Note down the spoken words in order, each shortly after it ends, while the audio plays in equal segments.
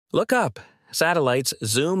Look up. Satellites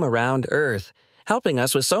zoom around Earth, helping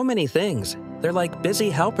us with so many things. They're like busy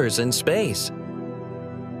helpers in space.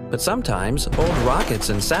 But sometimes, old rockets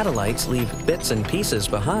and satellites leave bits and pieces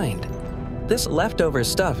behind. This leftover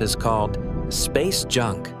stuff is called space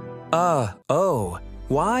junk.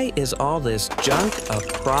 Why is all this junk a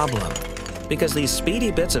problem? Because these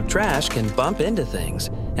speedy bits of trash can bump into things,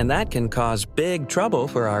 and that can cause big trouble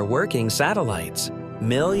for our working satellites.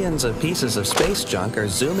 Millions of pieces of space junk are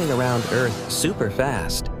zooming around Earth super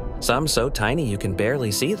fast. Some so tiny you can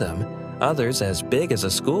barely see them, others as big as a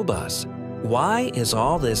school bus. Why is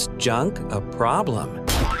all this junk a problem?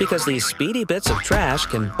 Because these speedy bits of trash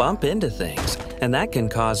can bump into things, and that can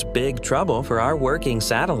cause big trouble for our working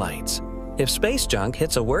satellites. If space junk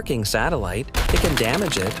hits a working satellite, it can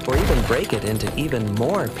damage it or even break it into even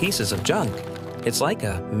more pieces of junk. It's like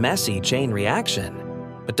a messy chain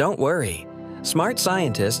reaction. But don't worry. Smart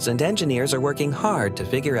scientists and engineers are working hard to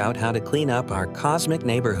figure out how to clean up our cosmic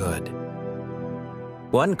neighborhood.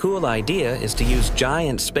 One cool idea is to use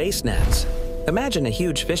giant space nets. Imagine a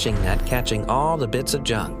huge fishing net catching all the bits of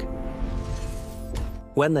junk.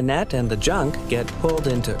 When the net and the junk get pulled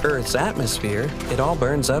into Earth's atmosphere, it all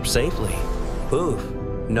burns up safely. Poof!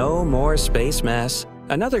 No more space mess.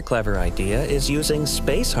 Another clever idea is using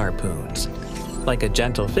space harpoons, like a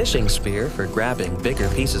gentle fishing spear for grabbing bigger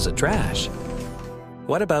pieces of trash.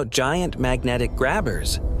 What about giant magnetic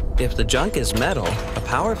grabbers? If the junk is metal, a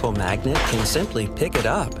powerful magnet can simply pick it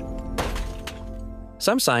up.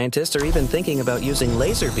 Some scientists are even thinking about using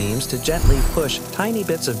laser beams to gently push tiny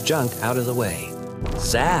bits of junk out of the way.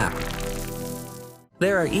 Zap!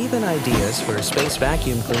 There are even ideas for space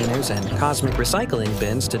vacuum cleaners and cosmic recycling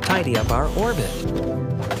bins to tidy up our orbit.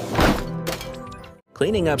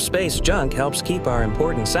 Cleaning up space junk helps keep our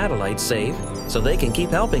important satellites safe so they can keep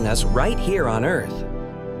helping us right here on Earth.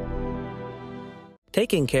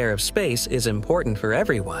 Taking care of space is important for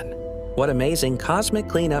everyone. What amazing cosmic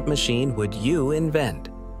cleanup machine would you invent?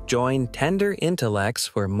 Join Tender Intellects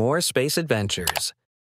for more space adventures.